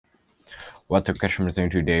What's up, customers?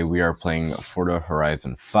 Today we are playing Forza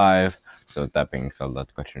Horizon 5. So with that being said,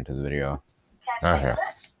 let's get into the video. Okay.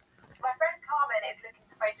 My friend Carmen is looking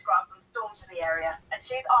to photograph some storms in the area, and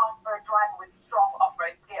she's asked for a driver with strong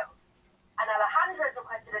off-road skills. And Alejandro has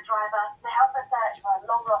requested a driver to help her search for a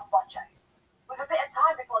long-lost watcher. With a bit of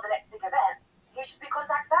time before the next big event, who should we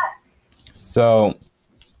contact first? So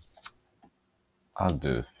I'll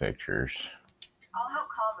do the pictures. I'll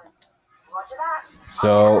help Carmen. Roger that.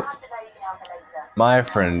 So my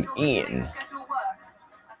friend Ian.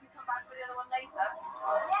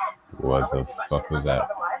 What the fuck was that?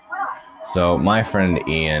 So my friend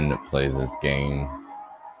Ian plays this game.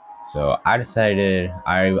 So I decided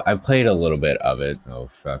I played a little bit of it. Oh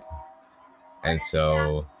fuck. And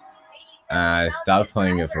so I stopped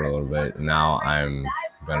playing it for a little bit. Now I'm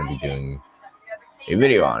gonna be doing a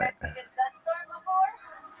video on it.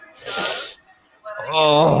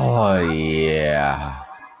 Oh yeah.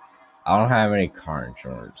 I don't have any car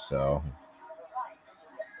insurance, so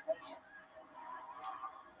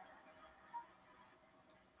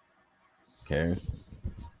okay.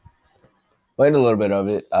 Played a little bit of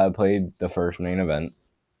it. I played the first main event.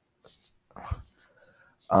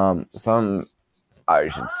 Some I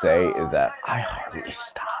should say is that I hardly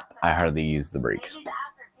stop. I hardly use the brakes. It's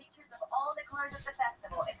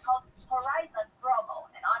called Horizon Promo,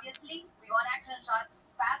 and obviously we want action shots,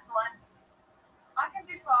 fast ones. I can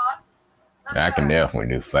do fast. I can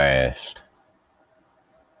definitely do fast.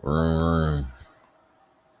 For Horizon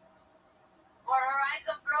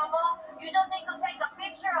Promo, you just need to take a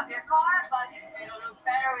picture of your car, but it'll look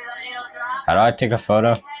better with a little drop. How do I take a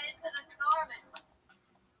photo?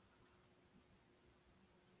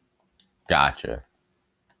 Gotcha.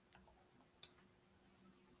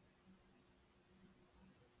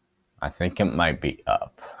 I think it might be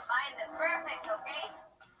up. Perfect, okay?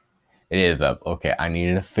 It is up. Okay, I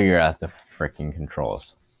needed to figure out the freaking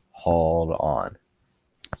controls. Hold on.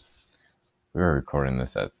 We were recording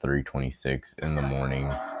this at 3:26 in the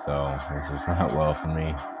morning, so this is not well for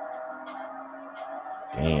me.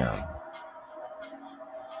 Damn.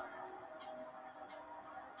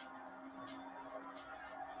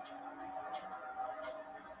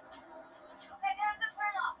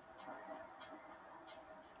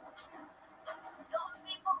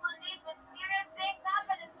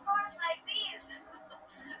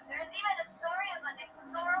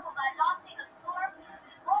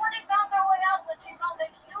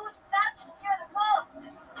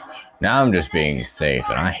 Now I'm just being safe,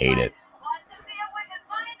 and I hate it.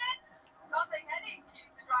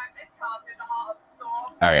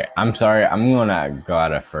 Alright, I'm sorry. I'm gonna go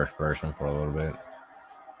out of first person for a little bit.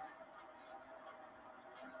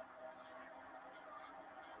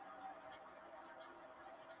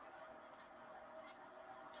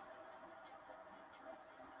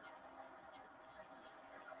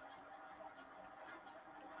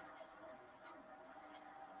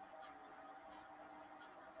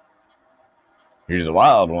 Here's a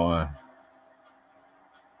wild one.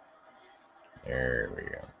 There we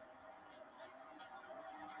go.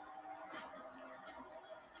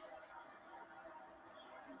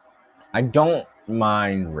 I don't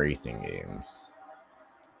mind racing games.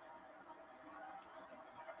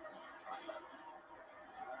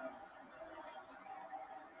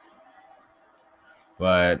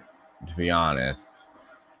 But to be honest,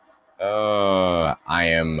 I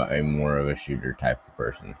am a more of a shooter type of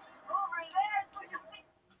person.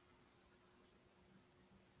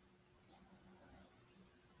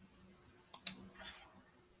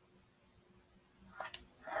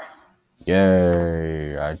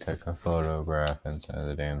 Yay, I took a photograph inside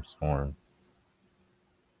the damn storm.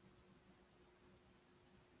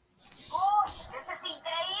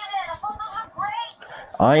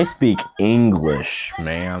 I speak English,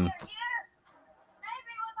 ma'am.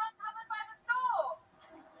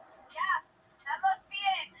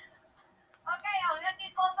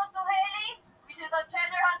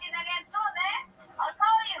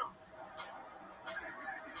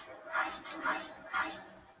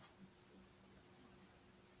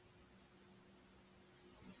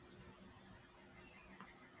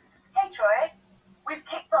 Troy, we've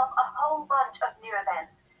kicked off a whole bunch of new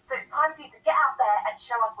events, so it's time for you to get out there and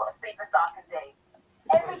show us what a superstar can do.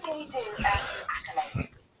 Everything you do earns you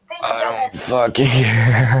accolades. I don't fucking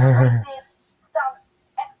care. Stunts,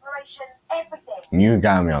 exploration, everything. You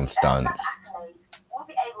got me on stunts. We'll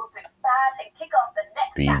be able to expand and kick off the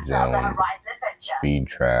next Speed chapter of the zone. Horizon adventure. Speed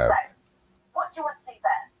trap. So, what do you want to do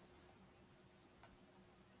first?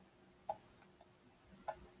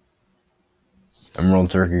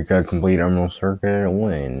 Emerald Circuit got complete. Emerald Circuit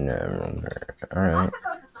win. Emerald Circuit. Alright. I could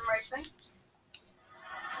go for some racing.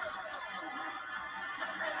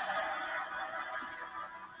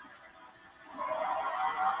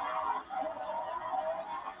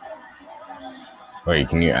 Wait,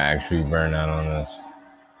 can you actually burn out on this?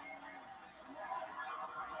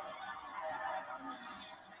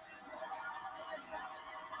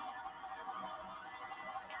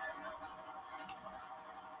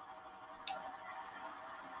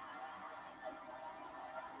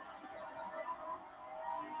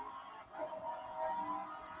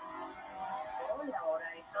 Hola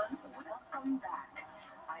Horizon, welcome back.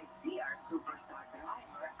 I see our superstar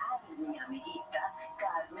driver and mi amiguita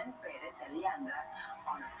Carmen Perez Elianda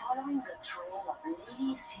are following the trail of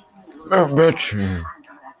Lady Sydney Bitch. and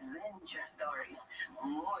her adventure stories.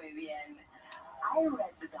 Muy bien. I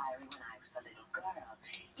read the diary when I was a little girl.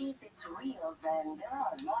 If it's real, then there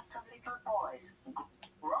are a lot of little boys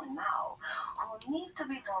grown now who need to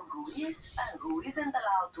be told who is and who isn't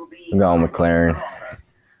allowed to be. Go, McLaren.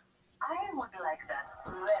 I would like that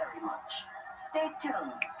very much. Stay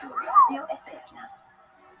tuned to Radio Eterna.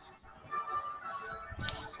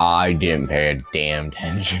 I didn't pay a damn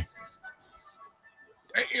attention.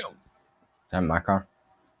 Damn. Is that my car?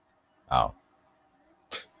 Oh.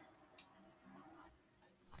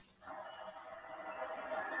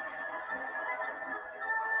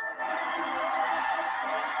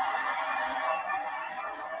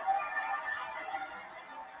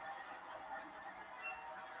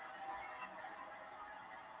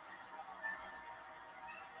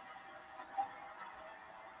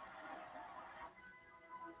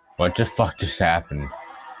 What the fuck just happened?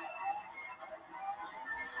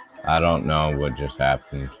 I don't know what just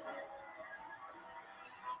happened.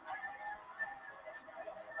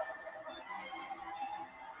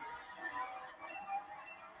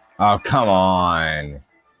 Oh, come on.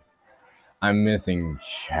 I'm missing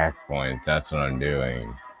checkpoints. That's what I'm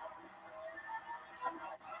doing.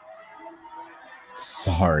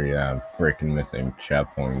 Sorry, I'm freaking missing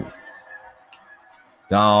checkpoints.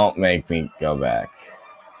 Don't make me go back.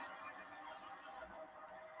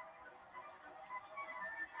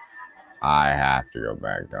 I have to go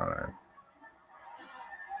back, don't I?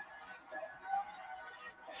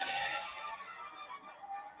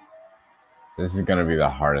 This is gonna be the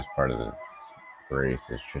hardest part of the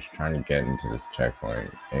race. It's just trying to get into this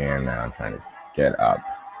checkpoint, and now I'm trying to get up.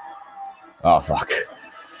 Oh fuck!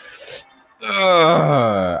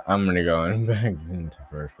 I'm gonna go back into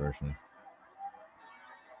first person.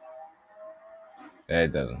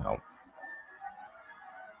 It doesn't help.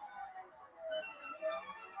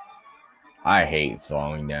 I hate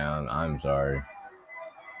slowing down. I'm sorry.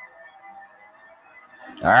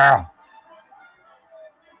 Ah!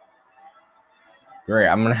 Great,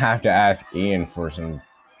 I'm gonna have to ask Ian for some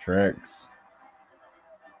tricks.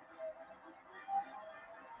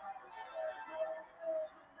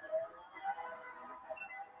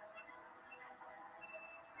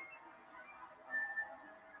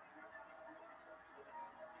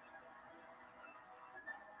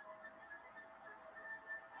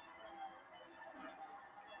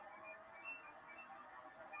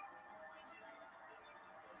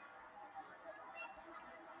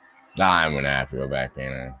 I'm gonna have to go back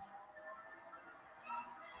in.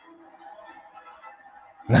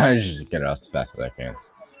 I just get out as fast as I can.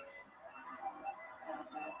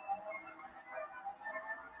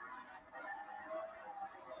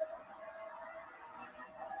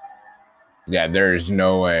 Yeah, there's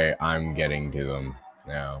no way I'm getting to them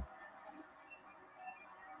now.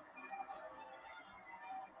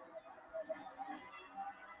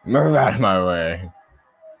 Move out of my way.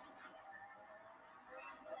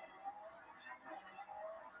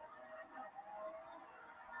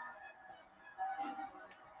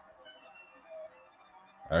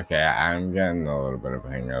 Okay, I'm getting a little bit of a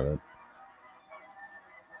hang of it.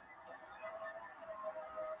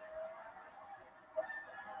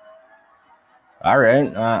 All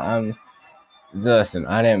right, listen,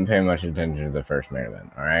 I didn't pay much attention to the first main event.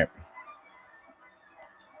 All right.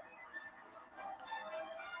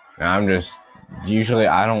 Now I'm just usually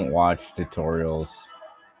I don't watch tutorials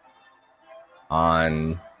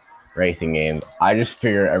on racing games. I just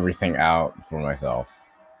figure everything out for myself,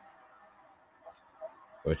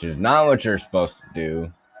 which is not what you're supposed to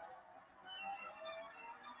do.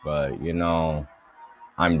 But you know,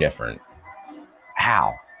 I'm different.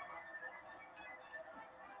 Ow.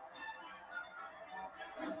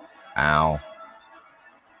 Ow.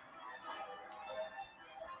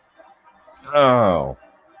 Oh.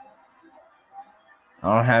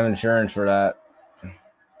 I don't have insurance for that.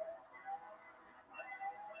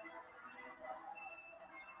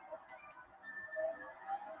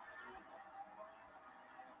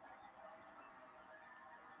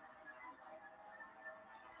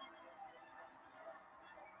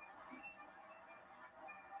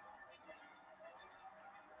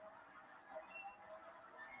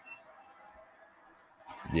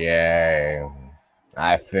 Yay.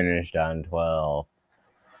 I finished on 12.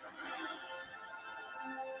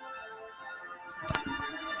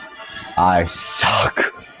 I suck.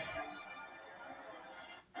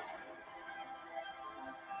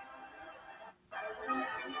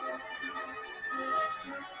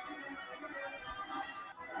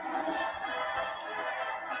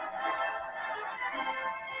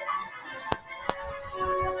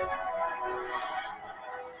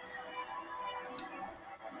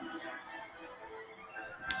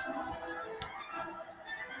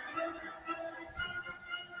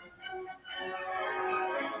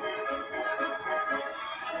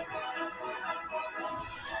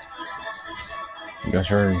 Yes,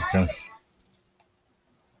 sir. How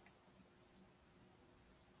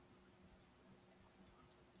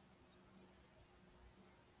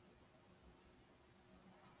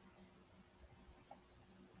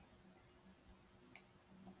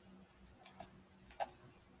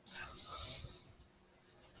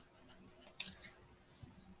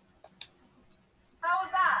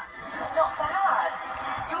was that? Not bad.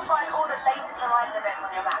 You'll find all the latest Horizon events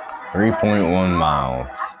on your map. 3.1 miles.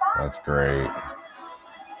 That's great.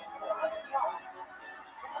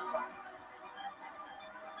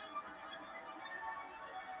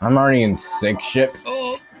 I'm already in 6th ship.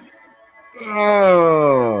 Oh.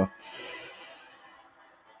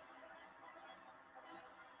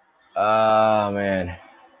 Oh, man.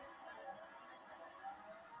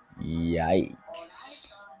 Yikes.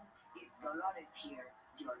 It's Dolores here,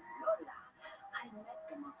 your Lola. I met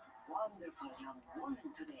the most wonderful young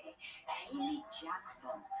woman today, Haley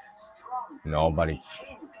Jackson. Strong. Nobody.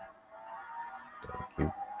 Thank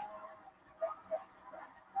you.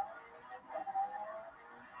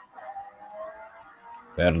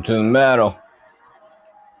 Pedal to the metal.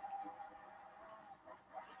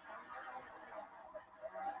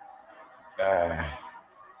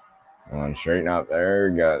 Come on, straighten up. There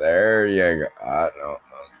you go. There you go. No.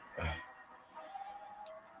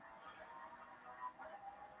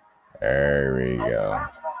 There we go.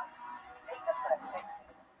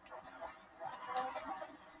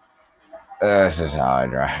 This is how I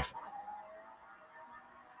drive.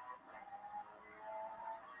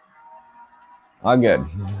 All good.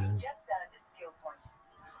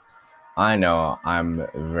 I know I'm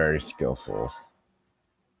very skillful.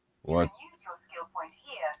 What? Use your skill point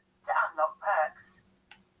here to unlock perks.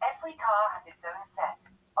 Every car has its own set,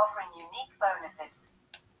 offering unique bonuses.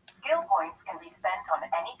 Skill points can be spent on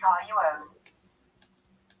any car you own.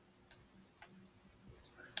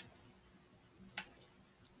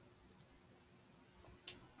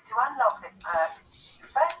 To unlock this perk, you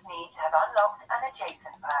first need to have unlocked an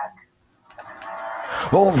adjacent perk.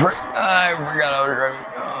 Oh, I forgot I was driving.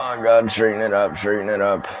 Oh, God, straighten it up, straighten it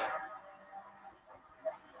up.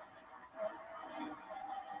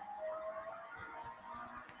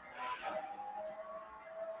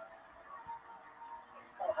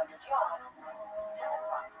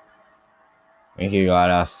 Thank you,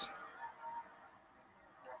 Gladys.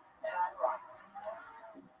 Turn right.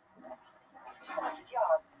 200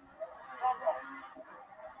 yards. Turn left.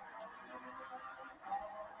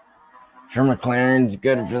 Sure, McLaren's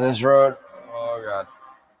good for this road. Oh, God.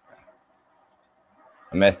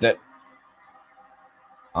 I missed it.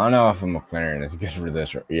 I don't know if a McLaren is good for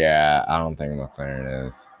this road. Yeah, I don't think a McLaren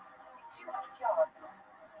is. 200 yards.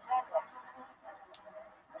 Turn left.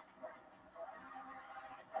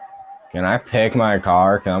 Can I pick my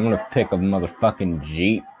car? Cause I'm gonna pick a motherfucking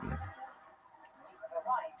Jeep.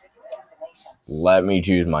 Let me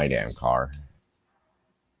choose my damn car.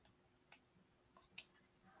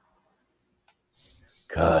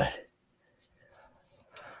 Good.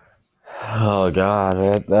 Oh,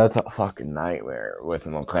 God, that's a fucking nightmare with a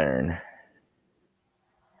McLaren.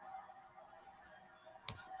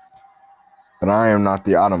 But I am not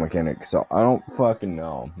the auto mechanic, so I don't fucking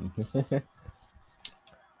know.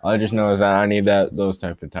 All I just know is that I need those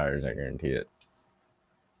type of tires. I guarantee it.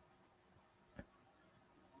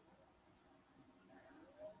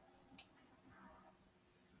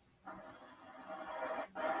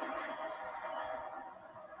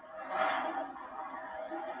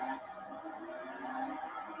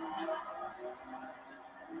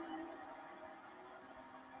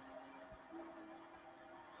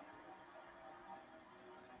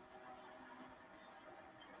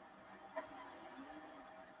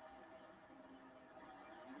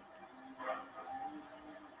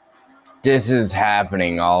 This is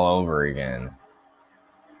happening all over again.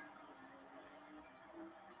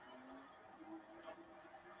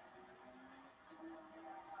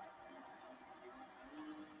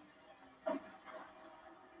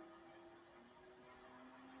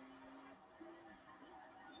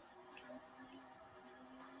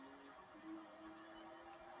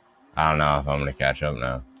 I don't know if I'm gonna catch up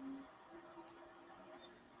now.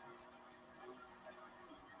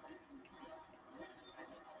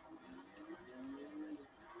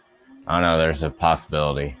 I don't know. There's a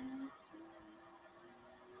possibility.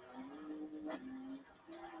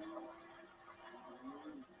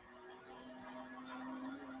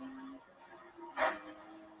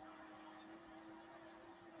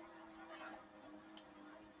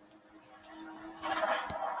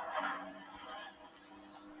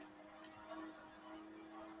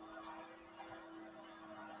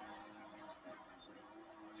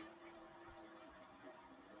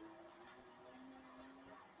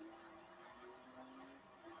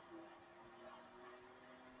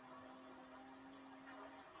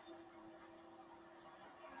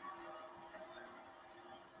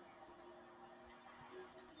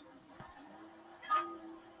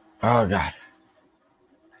 Oh God.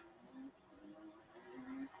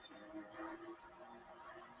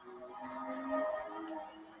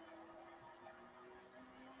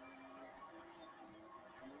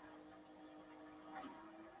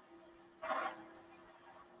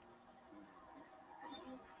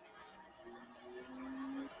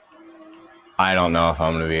 I don't know if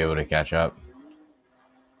I'm gonna be able to catch up.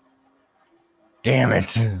 Damn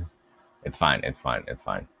it. It's fine. It's fine. It's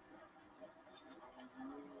fine.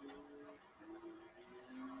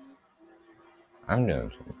 I'm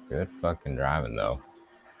doing some good fucking driving though.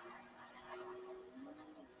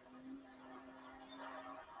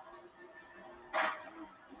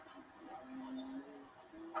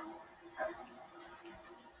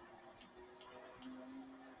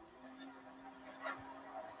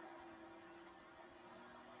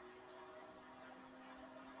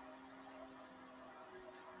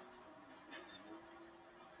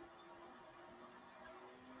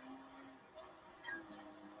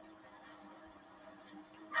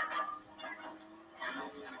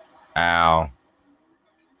 Ow.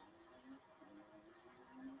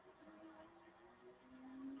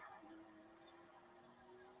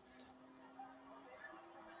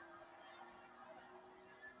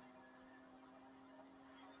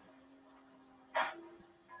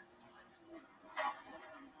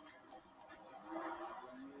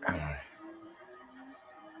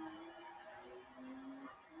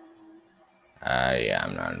 Yeah,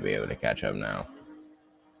 I'm not gonna be able to catch up now.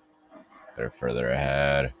 They're further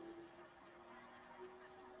ahead.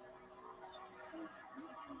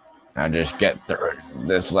 I just get through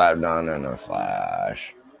this lap done in a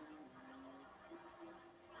flash.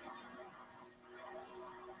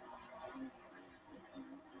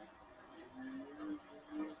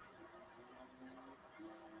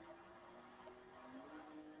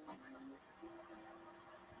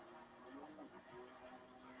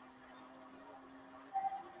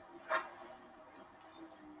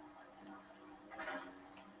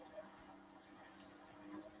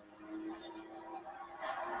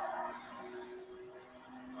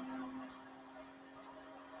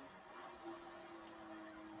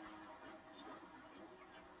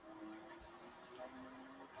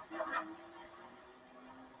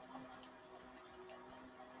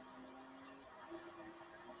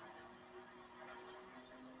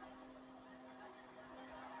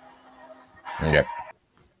 Yep.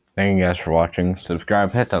 Thank you guys for watching.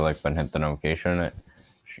 Subscribe, hit that like button, hit the notification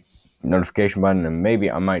button, and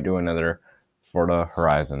maybe I might do another Forza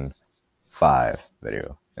Horizon 5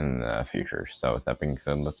 video in the future. So with that being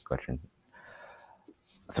said,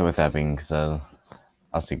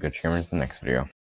 I'll see Good Cameron in the next video.